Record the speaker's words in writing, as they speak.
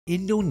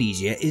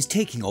Indonesia is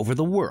taking over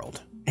the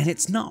world, and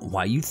it's not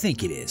why you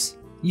think it is.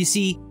 You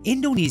see,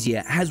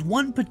 Indonesia has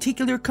one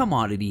particular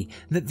commodity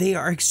that they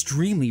are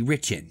extremely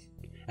rich in,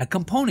 a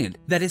component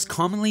that is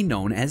commonly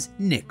known as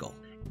nickel.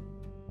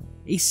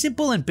 A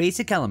simple and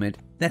basic element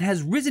that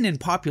has risen in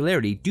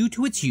popularity due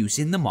to its use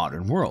in the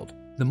modern world.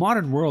 The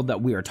modern world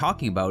that we are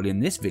talking about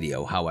in this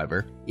video,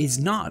 however, is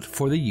not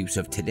for the use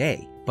of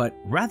today, but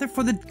rather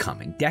for the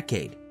coming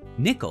decade.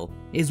 Nickel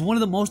is one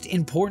of the most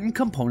important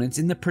components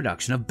in the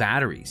production of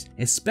batteries,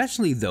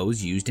 especially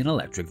those used in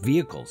electric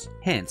vehicles.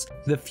 Hence,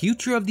 the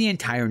future of the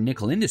entire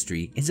nickel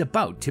industry is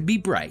about to be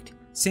bright,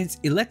 since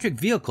electric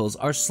vehicles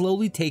are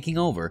slowly taking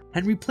over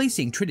and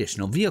replacing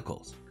traditional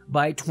vehicles.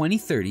 By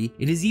 2030,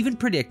 it is even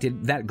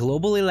predicted that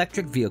global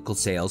electric vehicle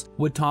sales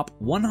would top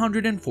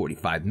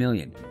 145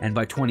 million, and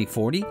by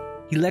 2040,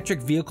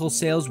 electric vehicle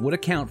sales would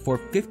account for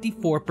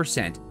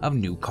 54% of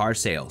new car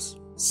sales.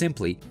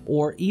 Simply,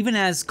 or even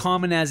as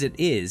common as it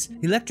is,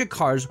 electric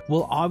cars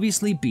will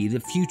obviously be the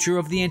future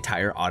of the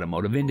entire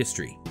automotive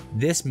industry.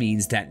 This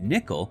means that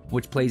nickel,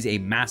 which plays a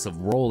massive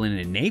role in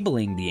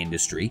enabling the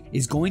industry,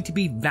 is going to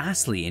be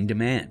vastly in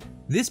demand.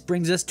 This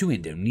brings us to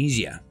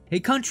Indonesia, a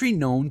country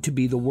known to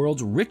be the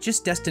world's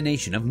richest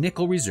destination of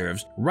nickel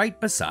reserves right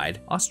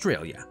beside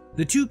Australia.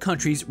 The two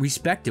countries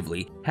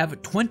respectively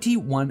have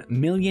 21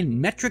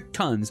 million metric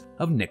tons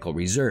of nickel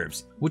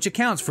reserves, which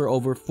accounts for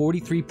over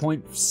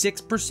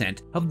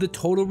 43.6% of the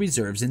total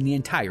reserves in the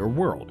entire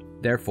world.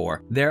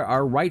 Therefore, there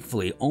are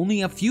rightfully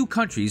only a few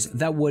countries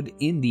that would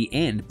in the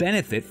end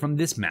benefit from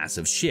this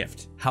massive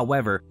shift.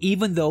 However,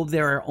 even though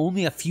there are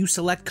only a few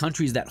select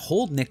countries that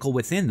hold nickel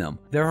within them,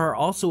 there are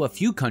also a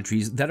few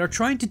countries that are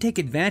trying to take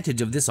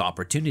advantage of this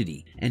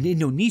opportunity, and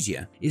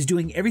Indonesia is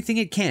doing everything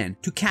it can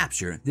to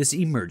capture this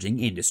emerging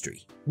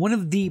industry. One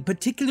of the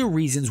particular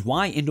reasons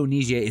why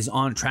Indonesia is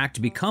on track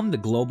to become the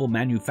global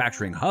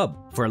manufacturing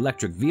hub for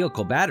electric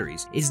vehicle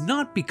batteries is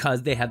not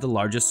because they have the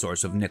largest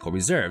source of nickel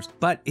reserves,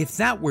 but if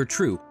that were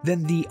true,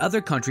 then the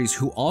other countries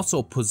who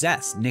also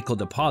possess nickel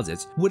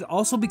deposits would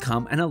also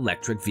become an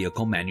electric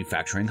vehicle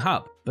manufacturing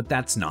hub, but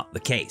that's not the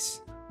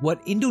case.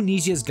 What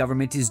Indonesia's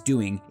government is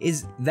doing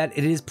is that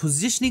it is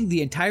positioning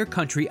the entire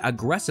country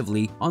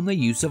aggressively on the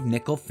use of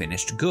nickel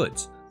finished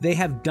goods. They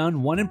have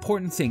done one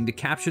important thing to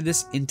capture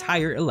this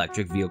entire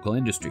electric vehicle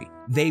industry.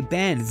 They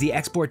banned the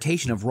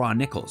exportation of raw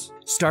nickels.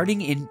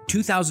 Starting in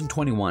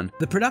 2021,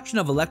 the production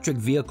of electric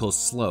vehicles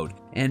slowed,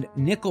 and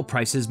nickel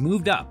prices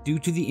moved up due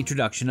to the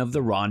introduction of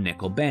the raw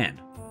nickel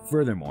ban.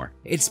 Furthermore,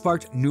 it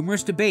sparked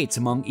numerous debates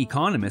among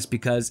economists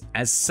because,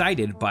 as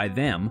cited by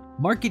them,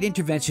 market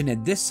intervention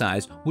at this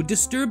size would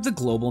disturb the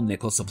global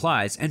nickel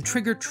supplies and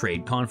trigger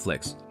trade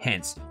conflicts.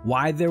 Hence,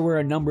 why there were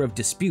a number of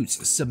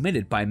disputes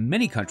submitted by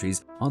many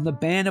countries on the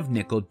ban of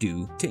nickel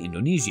due to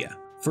Indonesia.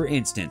 For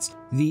instance,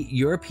 the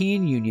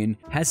European Union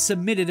has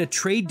submitted a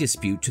trade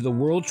dispute to the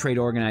World Trade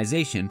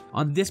Organization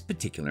on this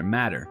particular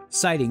matter,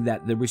 citing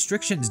that the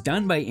restrictions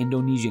done by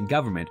Indonesian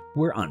government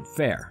were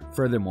unfair.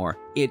 Furthermore,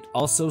 it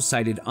also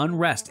cited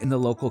unrest in the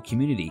local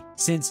community,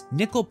 since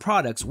nickel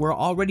products were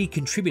already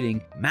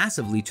contributing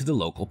massively to the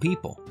local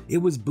people. It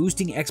was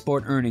boosting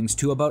export earnings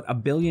to about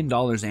 $1 billion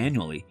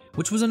annually,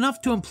 which was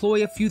enough to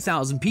employ a few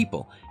thousand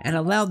people and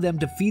allowed them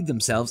to feed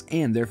themselves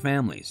and their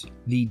families.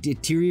 The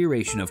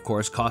deterioration, of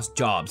course, cost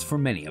jobs for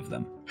many of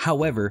them.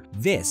 However,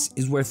 this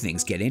is where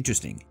things get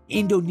interesting.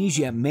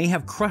 Indonesia may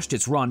have crushed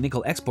its raw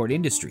nickel export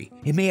industry.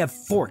 It may have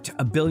forked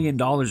 $1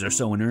 billion or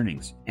so in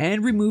earnings,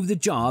 and removed the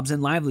jobs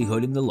and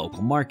livelihood in the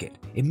local market.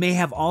 It may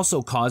have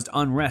also caused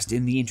unrest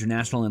in the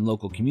international and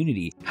local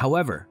community.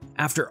 However,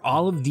 after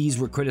all of these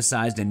were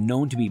criticized and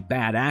known to be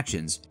bad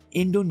actions,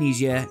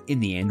 Indonesia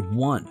in the end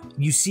won.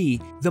 You see,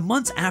 the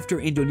months after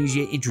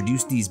Indonesia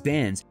introduced these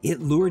bans,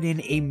 it lured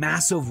in a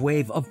massive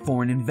wave of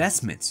foreign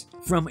investments.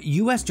 From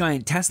US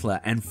giant Tesla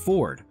and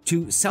Ford,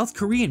 to South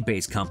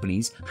Korean-based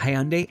companies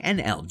Hyundai and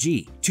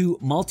LG, to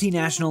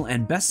multinational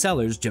and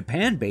bestsellers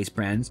Japan-based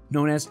brands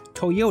known as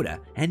Toyota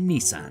and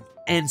Nissan.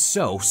 And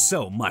so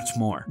much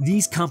more.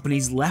 These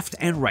companies left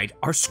and right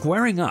are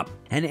squaring up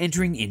and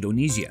entering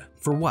Indonesia.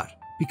 For what?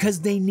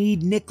 Because they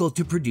need nickel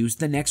to produce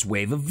the next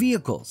wave of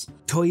vehicles.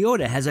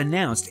 Toyota has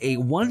announced a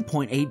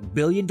 $1.8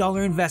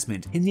 billion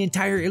investment in the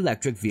entire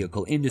electric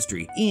vehicle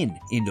industry in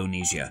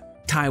Indonesia.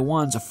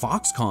 Taiwan's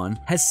Foxconn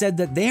has said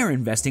that they are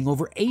investing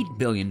over $8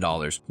 billion,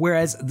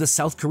 whereas the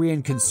South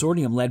Korean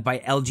consortium led by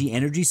LG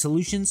Energy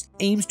Solutions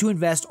aims to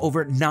invest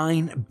over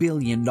 $9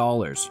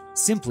 billion.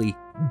 Simply,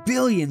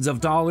 billions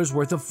of dollars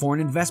worth of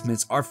foreign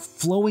investments are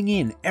flowing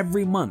in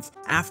every month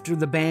after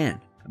the ban.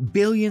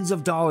 Billions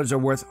of dollars are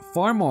worth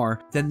far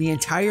more than the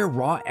entire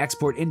raw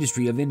export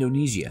industry of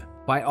Indonesia.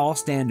 By all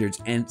standards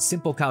and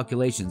simple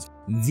calculations,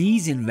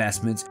 These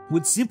investments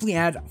would simply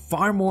add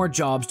far more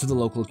jobs to the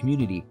local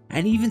community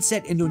and even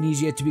set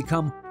Indonesia to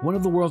become one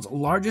of the world's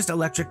largest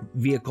electric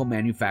vehicle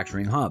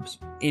manufacturing hubs.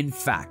 In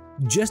fact,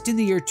 just in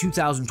the year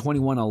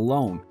 2021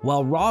 alone,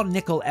 while raw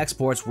nickel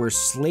exports were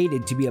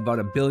slated to be about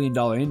 $1 billion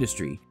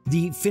industry,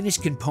 the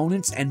finished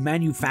components and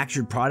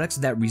manufactured products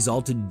that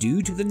resulted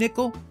due to the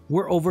nickel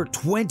were over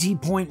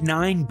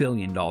 $20.9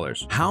 billion.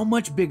 How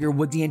much bigger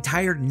would the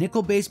entire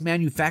nickel-based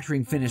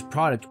manufacturing finished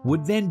product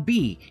would then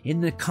be in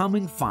the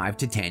coming 5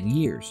 to 10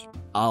 years?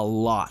 A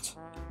lot.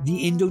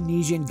 The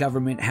Indonesian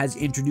government has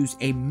introduced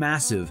a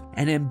massive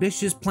and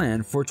ambitious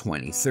plan for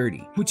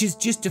 2030, which is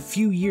just a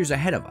few years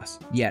ahead of us.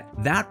 Yet,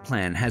 that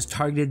plan has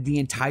targeted the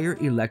entire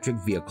electric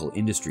vehicle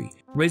industry,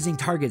 raising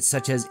targets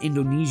such as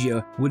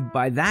Indonesia would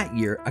by that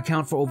year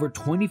account for over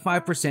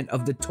 25%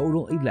 of the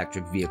total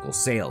electric vehicle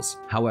sales.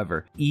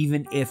 However,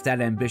 even if that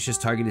ambitious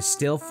target is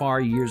still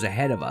far years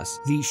ahead of us,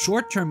 the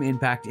short-term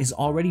impact is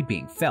already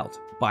being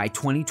felt. By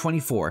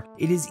 2024,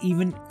 it is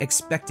even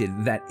expected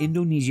that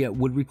Indonesia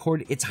would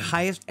record its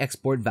highest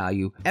export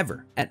value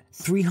ever at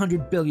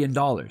 $300 billion,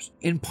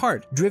 in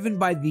part driven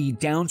by the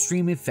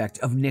downstream effect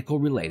of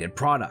nickel-related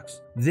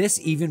products. This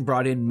even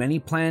brought in many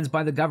plans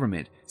by the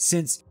government,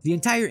 since the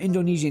entire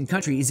Indonesian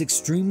country is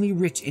extremely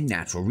rich in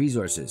natural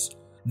resources.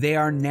 They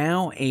are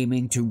now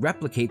aiming to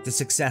replicate the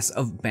success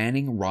of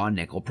banning raw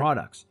nickel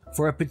products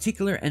for a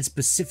particular and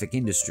specific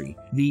industry.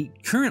 The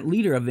current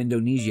leader of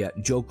Indonesia,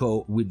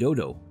 Joko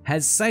Widodo,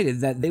 has cited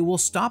that they will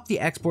stop the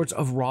exports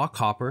of raw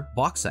copper,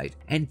 bauxite,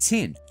 and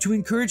tin to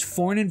encourage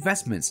foreign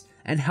investments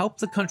and help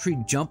the country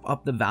jump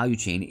up the value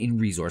chain in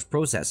resource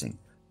processing.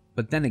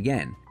 But then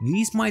again,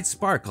 these might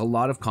spark a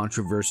lot of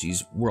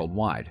controversies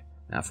worldwide.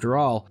 After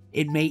all,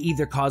 it may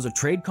either cause a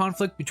trade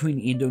conflict between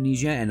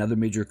Indonesia and other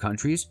major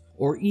countries,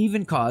 or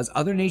even cause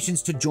other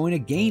nations to join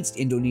against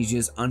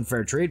Indonesia's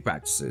unfair trade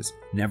practices.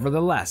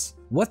 Nevertheless,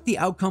 what the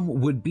outcome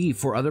would be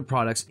for other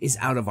products is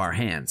out of our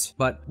hands.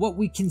 But what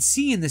we can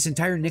see in this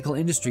entire nickel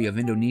industry of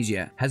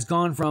Indonesia has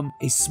gone from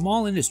a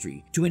small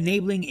industry to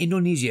enabling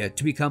Indonesia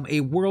to become a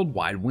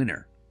worldwide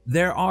winner.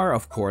 There are,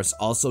 of course,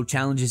 also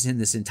challenges in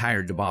this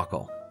entire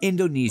debacle.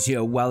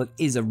 Indonesia, while it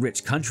is a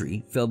rich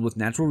country filled with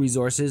natural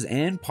resources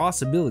and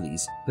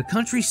possibilities, the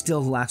country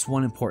still lacks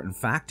one important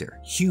factor: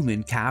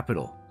 human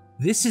capital.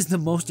 This is the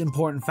most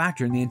important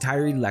factor in the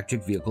entire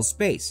electric vehicle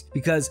space,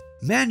 because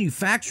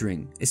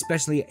manufacturing,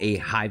 especially a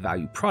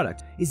high-value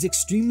product, is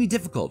extremely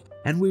difficult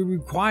and will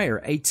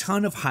require a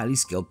ton of highly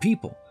skilled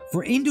people.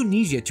 For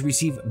Indonesia to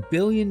receive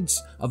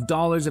billions of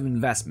dollars of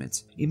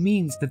investments, it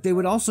means that they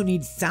would also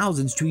need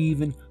thousands to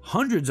even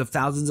hundreds of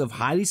thousands of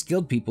highly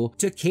skilled people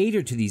to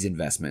cater to these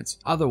investments.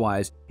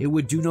 Otherwise, it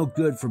would do no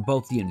good for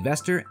both the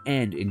investor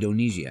and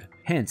Indonesia.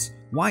 Hence,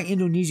 why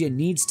Indonesia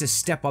needs to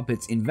step up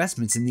its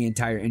investments in the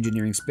entire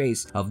engineering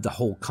space of the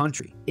whole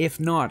country. If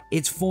not,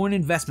 its foreign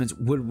investments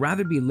would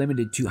rather be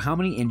limited to how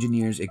many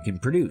engineers it can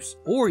produce,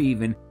 or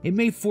even it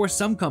may force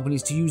some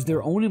companies to use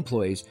their own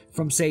employees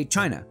from, say,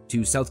 China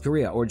to South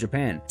Korea or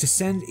Japan to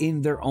send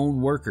in their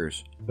own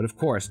workers. But of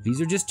course,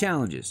 these are just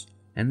challenges,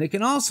 and they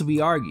can also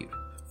be argued.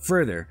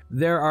 Further,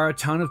 there are a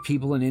ton of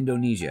people in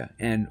Indonesia,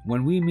 and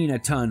when we mean a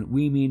ton,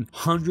 we mean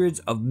hundreds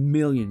of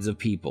millions of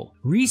people.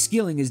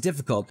 Reskilling is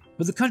difficult,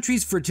 but the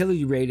country's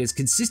fertility rate is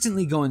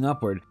consistently going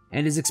upward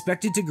and is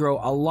expected to grow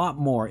a lot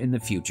more in the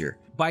future.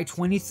 By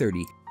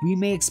 2030, we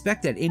may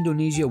expect that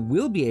Indonesia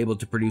will be able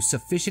to produce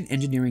sufficient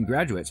engineering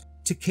graduates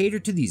to cater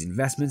to these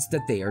investments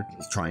that they are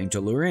trying to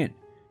lure in.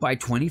 By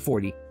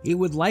 2040, it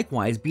would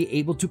likewise be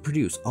able to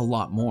produce a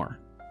lot more.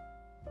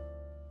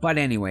 But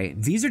anyway,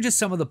 these are just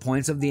some of the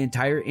points of the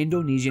entire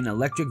Indonesian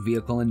electric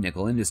vehicle and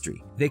nickel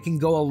industry. They can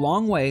go a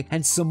long way,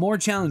 and some more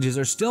challenges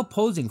are still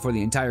posing for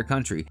the entire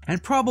country,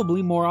 and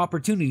probably more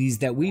opportunities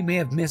that we may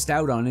have missed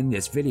out on in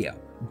this video.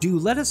 Do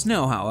let us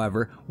know,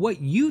 however,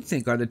 what you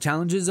think are the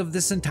challenges of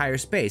this entire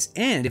space,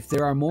 and if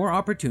there are more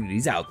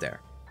opportunities out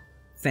there.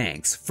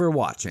 Thanks for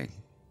watching.